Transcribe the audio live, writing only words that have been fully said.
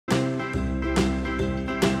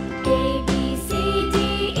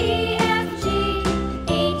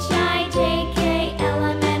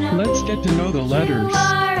need to know the letters.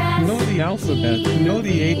 Know the alphabet. Know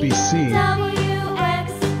the ABC. W,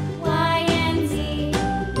 X, Y, and Z.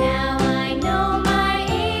 Now I know my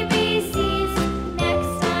ABCs.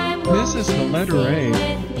 Next time This is the letter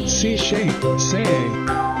A. C shape. Say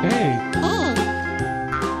A.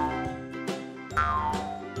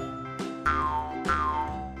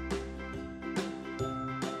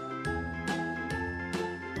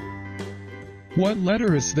 What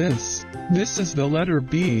letter is this? This is the letter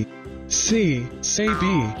B. C. Say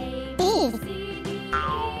B.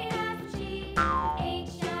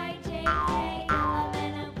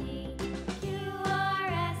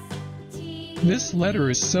 This letter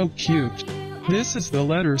is so cute. This is the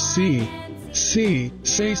letter C. C.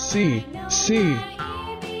 Say C. C.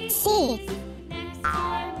 C.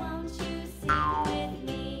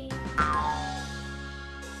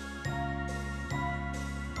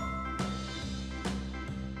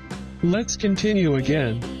 Let's continue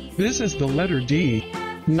again. This is the letter D.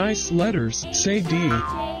 Nice letters. Say D.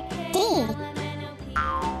 D.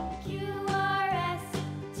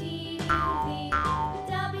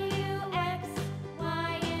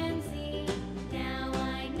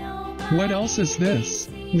 What else is this?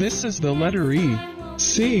 This is the letter E.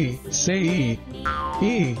 C. Say E.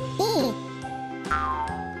 E. E.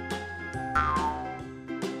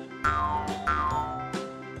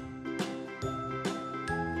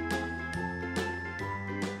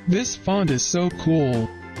 This font is so cool.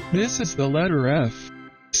 This is the letter F.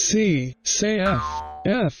 C. Say F.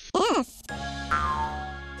 F. F.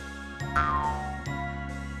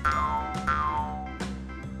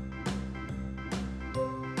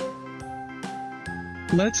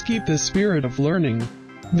 Let's keep the spirit of learning.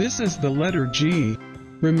 This is the letter G.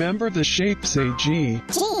 Remember the shape. Say G.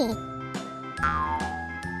 G.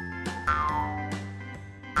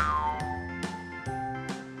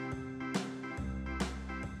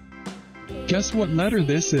 Guess what letter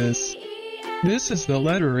this is? This is the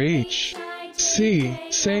letter H. C.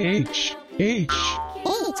 Say H. H.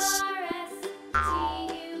 H.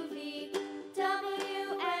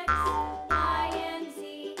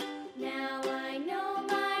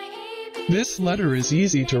 This letter is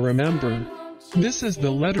easy to remember. This is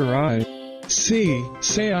the letter I. C.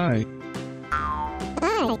 Say I.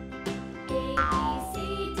 I.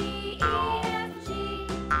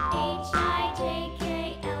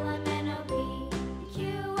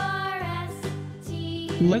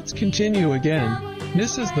 Let's continue again.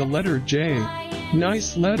 This is the letter J.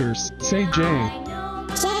 Nice letters. Say J.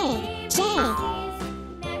 J. J.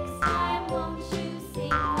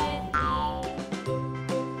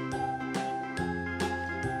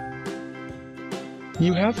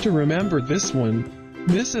 You have to remember this one.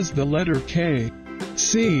 This is the letter K.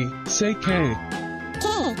 C. Say K.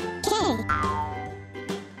 K. K.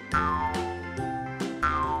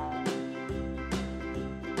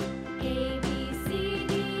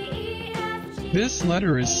 This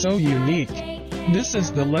letter is so unique. This is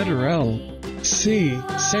the letter L. C.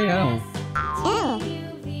 Say L. L.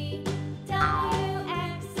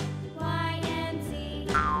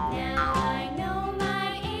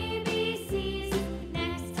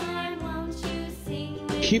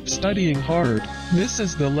 Keep studying hard. This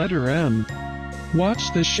is the letter M.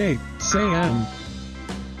 Watch the shape. Say M.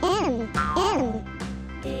 M. M.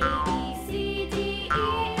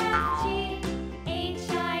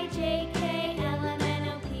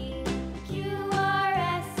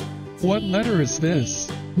 What letter is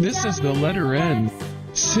this? This is the letter N.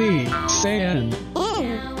 C. Say N.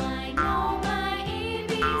 N.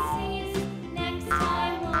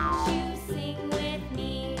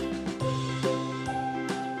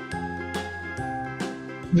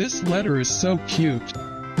 This letter is so cute.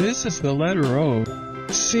 This is the letter O.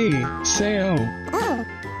 C. Say O. O.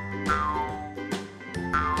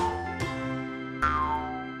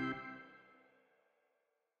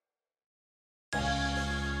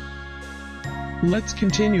 Let's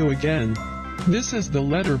continue again. This is the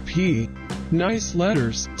letter P. Nice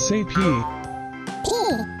letters. Say P. P.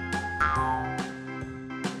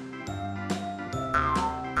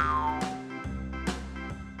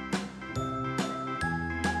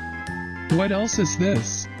 What else is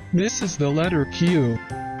this? This is the letter Q.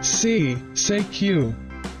 C. Say Q.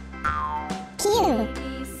 Q.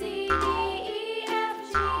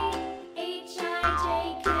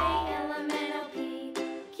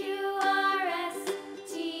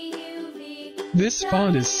 This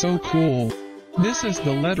font is so cool. This is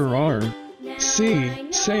the letter R.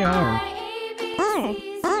 C. Say R. R.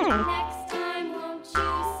 R.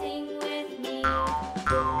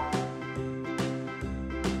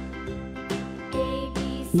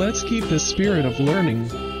 Let's keep the spirit of learning.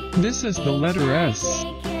 This is the letter S.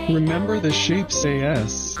 Remember the shape, say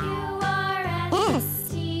S. Q, R, S,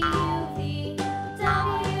 T, U, V,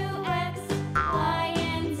 W, X, Y,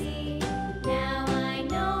 and Z. Now I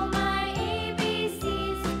know my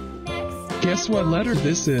ABCs. Next time Guess what letter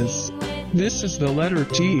this is? This is the letter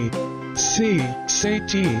T. C, say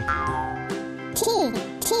T. T,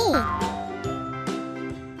 T.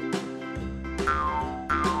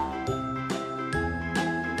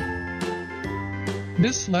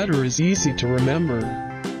 This letter is easy to remember.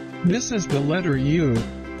 This is the letter U.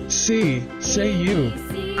 C, say U.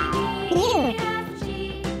 C, D, E, F,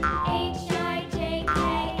 G, H, I, J,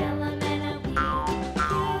 K, L, M, N, O, P,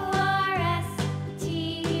 Q, R, S, T,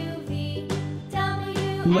 U, V,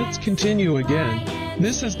 W, Let's continue again.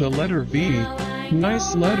 This is the letter V.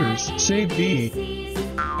 Nice letters, say V.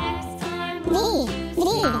 Next time V, won't V. you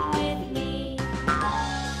sing with me?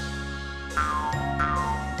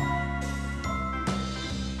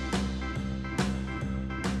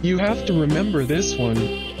 You have to remember this one.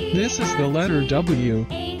 This is the letter W.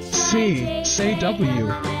 C, say W.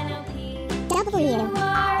 W.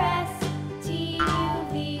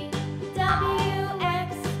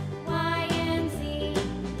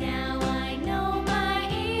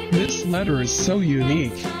 This letter is so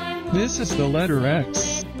unique. This is the letter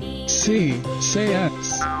X. C, say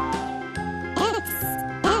X. X,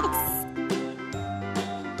 X.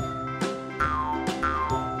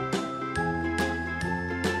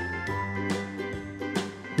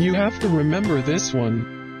 You have to remember this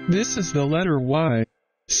one. This is the letter Y.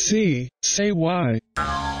 C, say Y.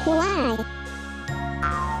 Y.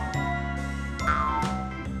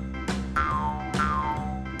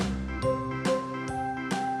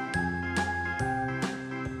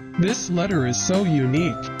 This letter is so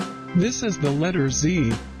unique. This is the letter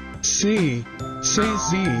Z. C, say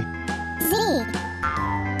Z. Z.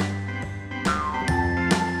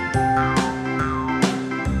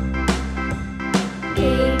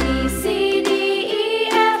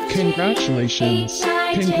 Congratulations.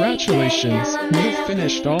 Congratulations. You've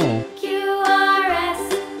finished all.